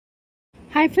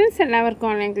Hi friends, എല്ലാവർക്കും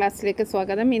online ക്ലാസ്സിലേക്ക്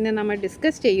സ്വാഗതം. ഇന്ന് നമ്മൾ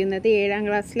ഡിസ്കസ് ചെയ്യുന്നത് 7ാം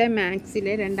ക്ലാസ്സിലെ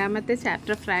മാത്സിലെ രണ്ടാമത്തെ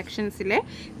ചാപ്റ്റർ ഫ്രാക്ഷൻസിലെ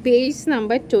പേജ്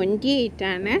നമ്പർ 28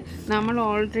 ആണ്. നമ്മൾ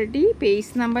already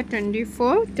page number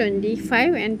 24,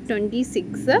 25 and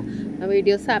 26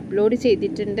 videos upload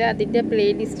ചെയ്തിട്ടുണ്ട്. അതിൻ്റെ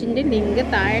പ്ലേലിസ്റ്റിൻ്റെ ലിങ്ക്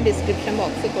താഴെ ഡിസ്ക്രിപ്ഷൻ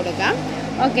ബോക്സിൽ കൊടുക്കാം.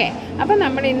 ഓക്കെ, അപ്പോൾ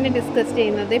നമ്മൾ ഇന്ന് ഡിസ്കസ്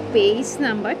ചെയ്യുന്നത് പേജ്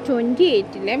നമ്പർ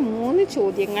 28ലെ 3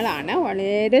 ചോദ്യങ്ങളാണ്.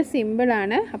 വളരെ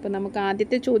സിമ്പിളാണ്. അപ്പോൾ നമുക്ക്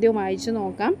ആദ്യത്തെ ചോദ്യം വായിച്ചു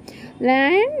നോക്കാം. 9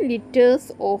 liters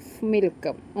of milk,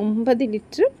 9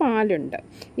 ലിറ്റർ പാലുണ്ട്,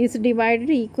 is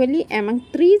divided equally among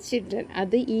 3 children.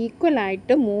 അത്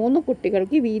ഈക്വലായിട്ട് 3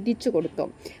 കുട്ടികൾക്ക് വീതിച്ചു കൊടുത്തു.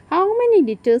 How many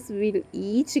litres will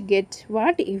each get?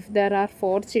 What if there are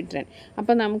 4 children?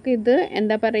 അപ്പോൾ നമുക്കിത്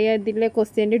എന്താ പറയുക, ഇതിലെ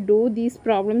ക്വസ്റ്റ്യൻ്റെ do these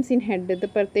problems in head. ഇത്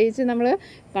പ്രത്യേകിച്ച് നമ്മൾ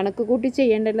കണക്ക് കൂട്ടി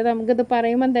ചെയ്യേണ്ടല്ലോ, നമുക്കിത്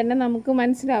പറയുമ്പം തന്നെ നമുക്ക്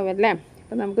മനസ്സിലാവല്ലേ.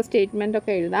 അപ്പോൾ നമുക്ക് സ്റ്റേറ്റ്മെൻ്റ്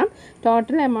ഒക്കെ എഴുതാം.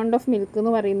 ടോട്ടൽ എമൗണ്ട് ഓഫ് മിൽക്ക്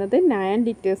എന്ന് പറയുന്നത് 9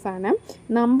 ലിറ്റേഴ്സാണ്.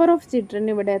 നമ്പർ ഓഫ് ചിൽഡ്രൻ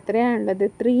ഇവിടെ എത്രയാണുള്ളത്?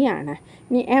 3 ആണ്.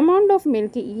 ഇനി amount of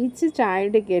milk each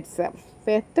child gets.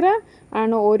 അപ്പോൾ എത്ര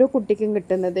ആണ് ഓരോ കുട്ടിക്കും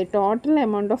കിട്ടുന്നത്? Total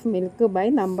amount of milk by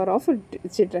number of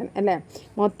children അല്ലേ.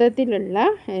 മൊത്തത്തിലുള്ള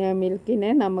മിൽക്കിനെ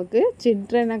നമുക്ക്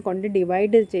ചിൽഡ്രനെ കൊണ്ട്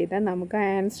ഡിവൈഡ് ചെയ്താൽ നമുക്ക്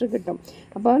ആൻസർ കിട്ടും.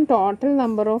 അപ്പോൾ total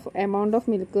number of amount of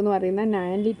milk എന്ന് പറയുന്നത്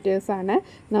 9 ലിറ്റേഴ്സാണ്.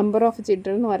 നമ്പർ ഓഫ്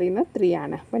ചിൽഡ്രൻ എന്ന് പറയുന്നത് 3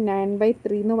 ആണ്. അപ്പോൾ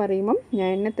 9/3 എന്ന് പറയുമ്പം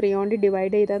 9നെ 3 കൊണ്ട്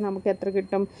ഡിവൈഡ് ചെയ്താൽ നമുക്ക് എത്ര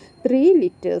കിട്ടും? 3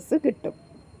 ലിറ്റേഴ്സ് കിട്ടും.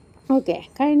 ഓക്കെ,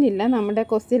 കഴിഞ്ഞില്ല. നമ്മുടെ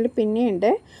ക്വസ്റ്റ്യനിൽ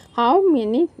പിന്നെയുണ്ട് how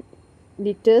many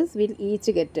litres will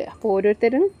each get. അപ്പോൾ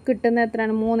ഓരോരുത്തരും കിട്ടുന്ന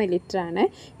എത്രയാണ്? 3 ലിറ്ററാണ്.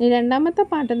 ഇനി രണ്ടാമത്തെ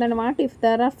പാർട്ട് എന്താണ്? What if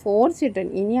there are 4 children.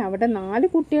 ഇനി അവിടെ 4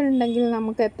 കുട്ടികളുണ്ടെങ്കിൽ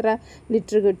നമുക്ക് എത്ര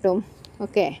ലിറ്റർ കിട്ടും?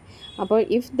 ഓക്കെ, അപ്പോൾ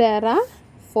if there are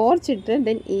 4 children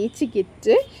then each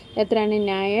get എത്രയാണ്?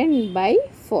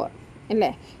 9/4 അല്ലേ.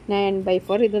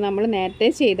 9/4. ഇത് നമ്മൾ നേരത്തെ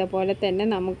ചെയ്ത പോലെ തന്നെ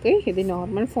നമുക്ക് ഇത്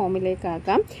നോർമൽ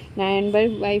ഫോമിലേക്കാക്കാം.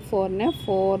 9/4നെ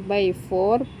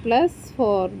 4/4 പ്ലസ്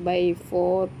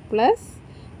 4/4 പ്ലസ്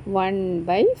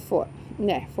 1/4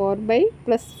 അല്ലേ. 4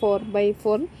 പ്ലസ്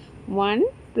 4/4 1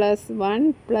 പ്ലസ് 1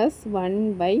 പ്ലസ്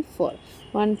 1/4.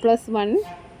 1 പ്ലസ് 1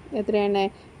 എത്രയാണ്?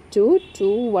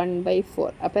 2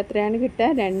 1/4. അപ്പോൾ എത്രയാണ് കിട്ടുക?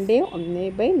 2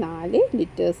 1/4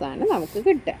 ലിറ്റേഴ്സാണ് നമുക്ക്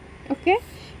കിട്ടുക. ഓക്കെ,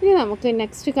 ഇനി നമുക്ക്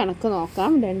നെക്സ്റ്റ് കണക്ക്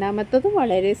നോക്കാം. രണ്ടാമത്തത്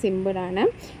വളരെ സിമ്പിളാണ്.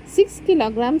 6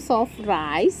 kilograms of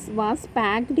rice was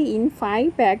packed in 5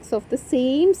 bags of the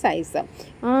same size.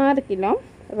 6 kilo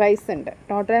rice ഉണ്ട്.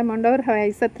 ടോട്ടൽ എമൗണ്ട് ഓഫ്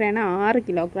റൈസ് എത്രയാണ്? 6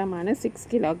 കിലോഗ്രാമാണ്. 6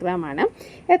 കിലോഗ്രാമാണ്.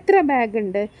 എത്ര ബാഗ്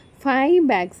ഉണ്ട്? 5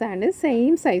 ബാഗ്സ് ആണ്.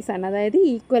 സെയിം സൈസാണ്, അതായത്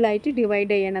ഈക്വലായിട്ട്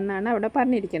ഡിവൈഡ് ചെയ്യണമെന്നാണ് അവിടെ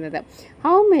പറഞ്ഞിരിക്കുന്നത്.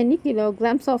 How many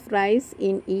kilograms of rice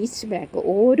in each bag?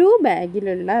 ഓരോ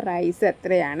ബാഗിലുള്ള റൈസ്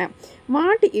എത്രയാണ്?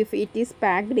 What if it is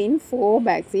packed in 4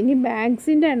 bags? ഇനി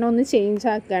ബാഗ്സിൻ്റെ എണ്ണം ഒന്ന് ചേഞ്ച്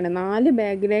ആക്കുകയാണ്. 4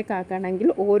 ബാഗിലേക്ക് ആക്കുകയാണെങ്കിൽ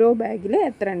ഓരോ ബാഗിൽ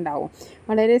എത്ര ഉണ്ടാവും?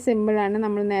 വളരെ സിമ്പിളാണ്,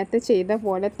 നമ്മൾ നേരത്തെ ചെയ്ത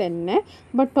പോലെ തന്നെ.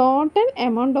 അപ്പോൾ ടോട്ടൽ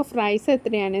എമൗണ്ട് ഓഫ് റൈസ്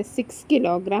എത്രയാണ്? 6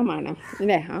 കിലോഗ്രാം ആണ്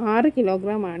അല്ലേ. 6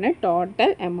 കിലോഗ്രാം ആണ്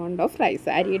ടോട്ടൽ എമൗണ്ട് ഓഫ് റൈസ്.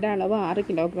 അരിയുടെ അളവ് 6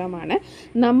 കിലോഗ്രാം ആണ്.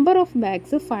 നമ്പർ ഓഫ്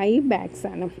ബാഗ്സ് 5 bags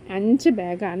ആണ്. 5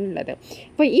 ബാഗാണുള്ളത്.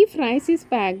 അപ്പോൾ ഈ rice is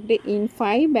packed in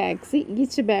 5 bags.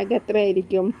 Each bag എത്ര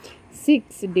ആയിരിക്കും?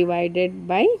 6 ഡിവൈഡഡ്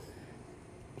ബൈ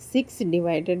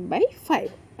 5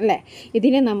 അല്ലേ.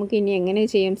 ഇതിനെ നമുക്ക് ഇനി എങ്ങനെ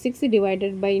ചെയ്യാം? 6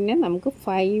 ഡിവൈഡഡ് ബൈനെ നമുക്ക്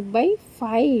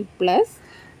 5/5 പ്ലസ്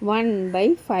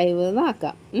 1/5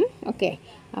 എന്നാക്കാം. ഓക്കെ,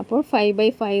 അപ്പോൾ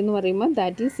 5/5 എന്ന് പറയുമ്പോൾ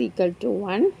that is equal to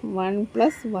 1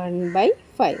 plus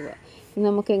 1/5.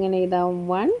 നമുക്ക് എങ്ങനെ എഴുതാം?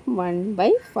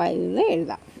 1/5 എന്ന്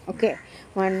എഴുതാം. ഓക്കെ,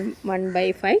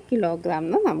 1/5 കിലോഗ്രാം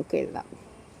എന്ന് നമുക്ക് എഴുതാം.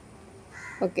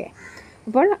 ഓക്കെ,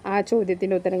 അപ്പോൾ ആ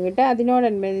ചോദ്യത്തിൻ്റെ ഉത്തരം കിട്ടുക.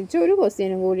 അതിനോടനുബന്ധിച്ച് ഒരു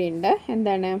ക്വസ്റ്റ്യനും കൂടിയുണ്ട്.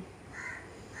 എന്താണ്?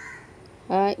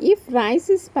 If rice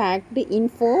is packed in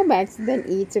 4 bags then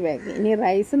each bag. ഇനി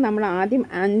റൈസ് നമ്മൾ ആദ്യം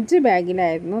 5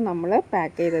 ബാഗിലായിരുന്നു നമ്മൾ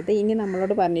പാക്ക് ചെയ്തത്. ഇനി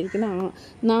നമ്മളോട് പറഞ്ഞിരിക്കുന്ന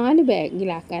 4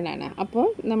 ബാഗിലാക്കാനാണ്. അപ്പോൾ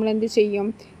നമ്മൾ എന്ത് ചെയ്യും?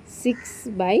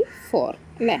 6/4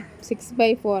 അല്ലേ.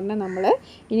 6/4നെ നമ്മൾ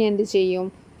ഇനി എന്ത് ചെയ്യും?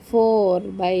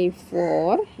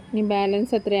 4/4. ഇനി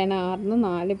ബാലൻസ് എത്രയാണ്? 6ന്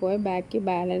 4 പോയ ബാക്കി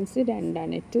ബാലൻസ്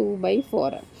 2ആണ്.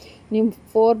 2/4. ഇനി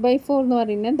 4/4 എന്ന്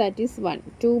പറയുന്നത് ദാറ്റ് ഈസ് 1.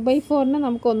 2/4നെ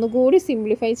നമുക്ക് ഒന്നുകൂടി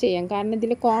സിംപ്ലിഫൈ ചെയ്യാം. കാരണം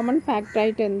ഇതിൽ കോമൺ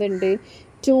ഫാക്ടറായിട്ട് എന്തുണ്ട്?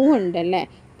 2 ഉണ്ടല്ലേ.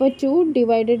 അപ്പോൾ 2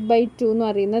 ഡിവൈഡഡ് ബൈ 2 എന്ന്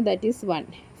പറയുന്നത് ദാറ്റ് ഈസ് 1.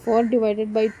 4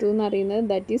 ഡിവൈഡഡ് ബൈ 2 എന്ന് പറയുന്നത്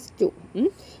ദാറ്റ് ഈസ് 2.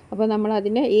 അപ്പോൾ നമ്മൾ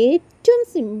അതിൻ്റെ ഏറ്റവും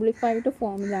സിംപ്ലിഫൈഡ്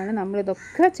ഫോമിലാണ്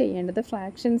നമ്മളിതൊക്കെ ചെയ്യേണ്ടത്.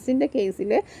 ഫ്രാക്ഷൻസിൻ്റെ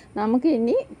കേസിൽ നമുക്ക്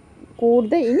ഇനി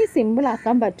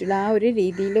സിമ്പിളാക്കാൻ പറ്റില്ല. ആ ഒരു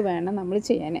രീതിയിൽ വേണം നമ്മൾ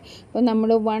ചെയ്യാൻ. അപ്പോൾ നമ്മൾ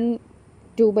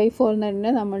 2/4 എന്ന്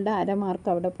പറഞ്ഞാൽ നമ്മളുടെ അരമാർക്ക്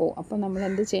അവിടെ പോകും. അപ്പോൾ നമ്മൾ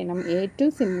എന്ത് ചെയ്യണം?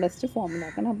 ഏറ്റവും സിംപ്ലസ്റ്റ്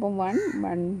ഫോമിലാക്കണം. അപ്പോൾ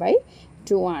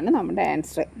 1/2 ആണ് നമ്മുടെ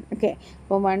ആൻസർ. ഓക്കെ,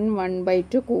 അപ്പോൾ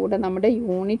 1/2 കൂടെ നമ്മുടെ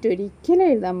യൂണിറ്റ് ഒരിക്കലും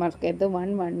എഴുതാൻ മറക്കരുത്.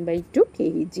 1/2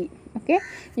 kg. ഓക്കെ,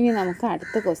 ഇനി നമുക്ക്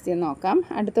അടുത്ത ക്വസ്റ്റ്യൻ നോക്കാം.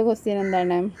 അടുത്ത ക്വസ്റ്റ്യൻ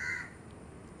എന്താണ്?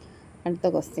 അടുത്ത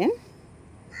ക്വസ്റ്റ്യൻ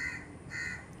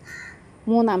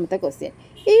മൂന്നാമത്തെ question.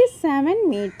 A 7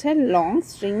 meter long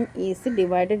string is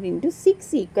divided into 6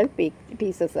 equal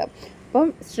pieces. അപ്പം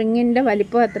സ്ട്രിങ്ങിൻ്റെ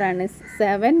വലിപ്പം എത്രയാണ്?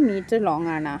 7 മീറ്റർ ലോങ്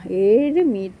ആണ്, 7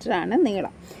 മീറ്റർ ആണ്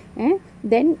നീളം.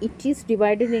 Then it is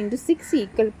divided into 6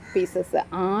 equal pieces,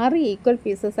 6 equal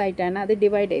pieces ആയിട്ടാണ് അത്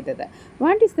ഡിവൈഡ് ചെയ്തത്.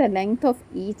 What is the length of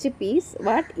each piece?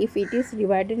 What if it is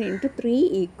divided into 3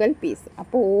 equal piece?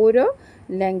 അപ്പോൾ ഓരോ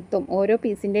ലെങ്ത്തും, ഓരോ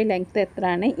പീസിൻ്റെ ലെങ്ത്ത്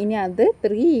എത്രയാണ്? ഇനി അത്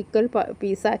 3 ഈക്വൽ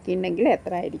പീസാക്കിയിട്ടുണ്ടെങ്കിൽ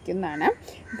എത്ര ആയിരിക്കും എന്നാണ്.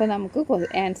 അപ്പോൾ നമുക്ക്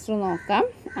ആൻസർ നോക്കാം.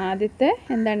 ആദ്യത്തെ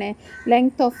എന്താണ്?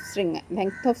 Length of string.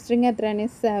 Length of string എത്രയാണ്?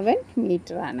 7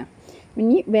 മീറ്റർ ആണ്.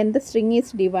 ഇനി when the string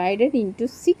is divided into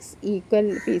 6 equal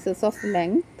pieces of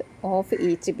length of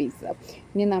each piece.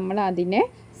 ഇനി നമ്മൾ അതിനെ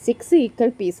 6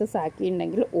 ഈക്വൽ പീസസ്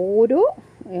ആക്കിയിട്ടുണ്ടെങ്കിൽ ഓരോ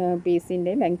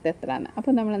പീസിൻ്റെ ലെങ്ത് എത്രയാണ്?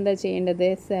 അപ്പോൾ നമ്മൾ എന്താ ചെയ്യേണ്ടത്?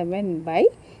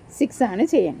 7/6 ആണ്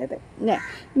ചെയ്യേണ്ടത് അല്ലേ?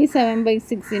 ഇനി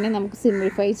 7/6നെ നമുക്ക്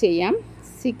സിംപ്ലിഫൈ ചെയ്യാം.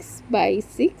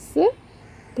 6/6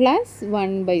 പ്ലസ്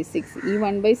 1/6. ഈ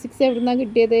 1/6 എവിടെ നിന്നാണ്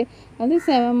കിട്ടിയത്? അത്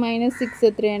 7 - 6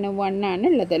 എത്രയാണ്? 1 ആണ്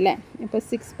ഉള്ളത് അല്ലേ? അപ്പോൾ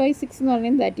 6/6 എന്ന്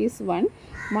പറയുന്നത് ദാറ്റ് ഈസ് 1.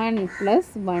 1 +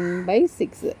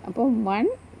 1/6. അപ്പോൾ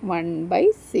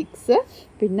 1/6.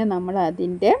 പിന്നെ നമ്മൾ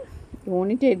അതിൻ്റെ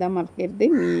യൂണിറ്റ് എഴുതാൻ മറക്കരുത്,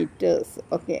 മീറ്റേഴ്സ്.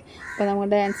 ഓക്കെ, അപ്പോൾ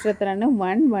നമ്മുടെ ആൻസർ എത്രയാണ്?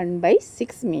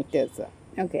 1/6 മീറ്റേഴ്സ്.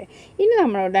 ഓക്കെ, ഇനി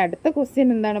നമ്മളോട് അടുത്ത ക്വസ്റ്റ്യൻ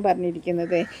എന്താണ്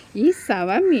പറഞ്ഞിരിക്കുന്നത്? ഈ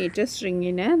 7 മീറ്റർ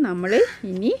സ്ട്രിങ്ങിന് നമ്മൾ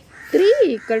ഇനി 3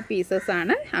 ഈക്വൽ പീസസ്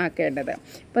ആണ് ആക്കേണ്ടത്.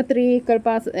 അപ്പോൾ 3 ഈക്വൽ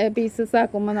പീസസ്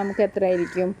ആക്കുമ്പോൾ നമുക്ക് എത്ര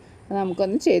ആയിരിക്കും?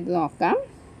 നമുക്കൊന്ന് ചെയ്ത് നോക്കാം.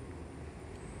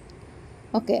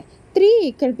 ഓക്കെ, 3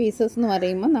 ഈക്വൽ പീസസ് എന്ന്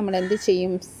പറയുമ്പോൾ നമ്മൾ എന്ത്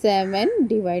ചെയ്യും?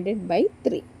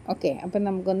 7/3. ഓക്കെ, അപ്പം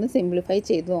നമുക്കൊന്ന് സിംപ്ലിഫൈ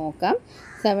ചെയ്ത് നോക്കാം.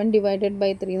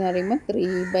 7/3 എന്ന് പറയുമ്പോൾ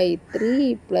 3/3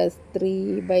 +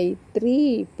 3/3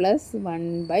 +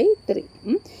 1/3.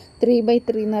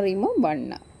 3/3 എന്ന് പറയുമ്പോൾ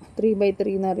 1.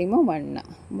 3/3 എന്ന് പറയുമ്പോൾ 1.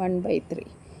 1/3.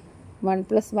 1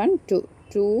 + 1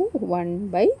 2.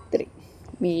 1/3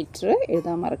 മീറ്റർ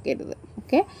എഴുതാൻ മറക്കരുത്.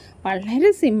 ഓക്കെ, വളരെ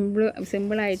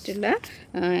സിമ്പിളായിട്ടുള്ള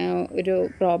ഒരു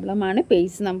പ്രോബ്ലമാണ്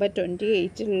പേജ് നമ്പർ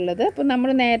 28 അപ്പോൾ നമ്മൾ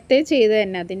നേരത്തെ ചെയ്ത്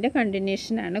തന്നെ അതിൻ്റെ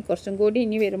കണ്ടിന്യൂഷനാണ്. കുറച്ചും കൂടി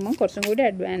ഇനി വരുമ്പോൾ കുറച്ചും കൂടി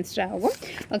അഡ്വാൻസ്ഡ് ആകും.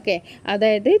 ഓക്കെ,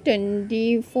 അതായത്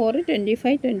 24,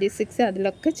 25, 26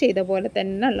 അതിലൊക്കെ ചെയ്ത പോലെ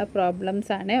തന്നെ ഉള്ള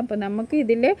പ്രോബ്ലംസ് ആണ്. അപ്പോൾ നമുക്ക്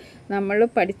ഇതിൽ നമ്മൾ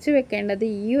പഠിച്ചു വെക്കേണ്ടത്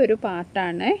ഈ ഒരു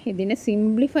പാർട്ടാണ്. ഇതിനെ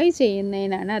സിംപ്ലിഫൈ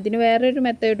ചെയ്യുന്നതിനാണ്. അതിന് വേറൊരു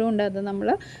മെത്തേഡും ഉണ്ട്, അത് നമ്മൾ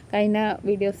കഴിഞ്ഞ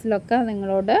വീഡിയോസിലൊക്കെ നിങ്ങളോട്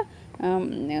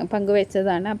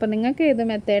പങ്കുവെച്ചതാണ്. അപ്പോൾ നിങ്ങൾക്ക് ഏത്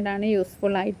മെത്തേഡാണ്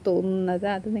യൂസ്ഫുൾ ആയി തോന്നുന്നത്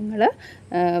അത് നിങ്ങൾ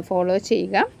ഫോളോ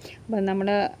ചെയ്യുക. അപ്പോൾ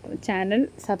നമ്മുടെ ചാനൽ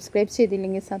സബ്സ്ക്രൈബ്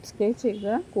ചെയ്തില്ലെങ്കിൽ സബ്സ്ക്രൈബ്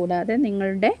ചെയ്യുക. കൂടാതെ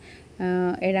നിങ്ങളുടെ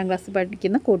 7ാം ക്ലാസ്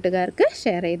പഠിക്കുന്ന കൂട്ടുകാർക്ക്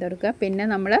ഷെയർ ചെയ്ത് കൊടുക്കുക. പിന്നെ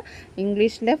നമ്മൾ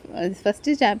ഇംഗ്ലീഷിലെ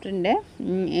ഫസ്റ്റ് ചാപ്റ്ററിൻ്റെ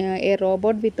എ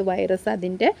റോബോട്ട് വിത്ത് വൈറസ്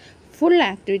അതിൻ്റെ ഫുൾ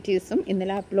ആക്ടിവിറ്റീസും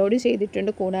ഇന്നലെ അപ്ലോഡ്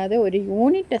ചെയ്തിട്ടുണ്ട്. കൂടാതെ ഒരു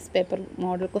unit test paper,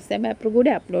 model question paper കൂടി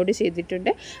അപ്ലോഡ്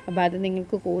ചെയ്തിട്ടുണ്ട്. അപ്പോൾ അത്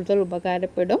നിങ്ങൾക്ക് കൂടുതൽ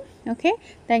ഉപകാരപ്പെടും. Okay,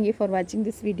 thank you for watching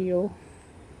this video.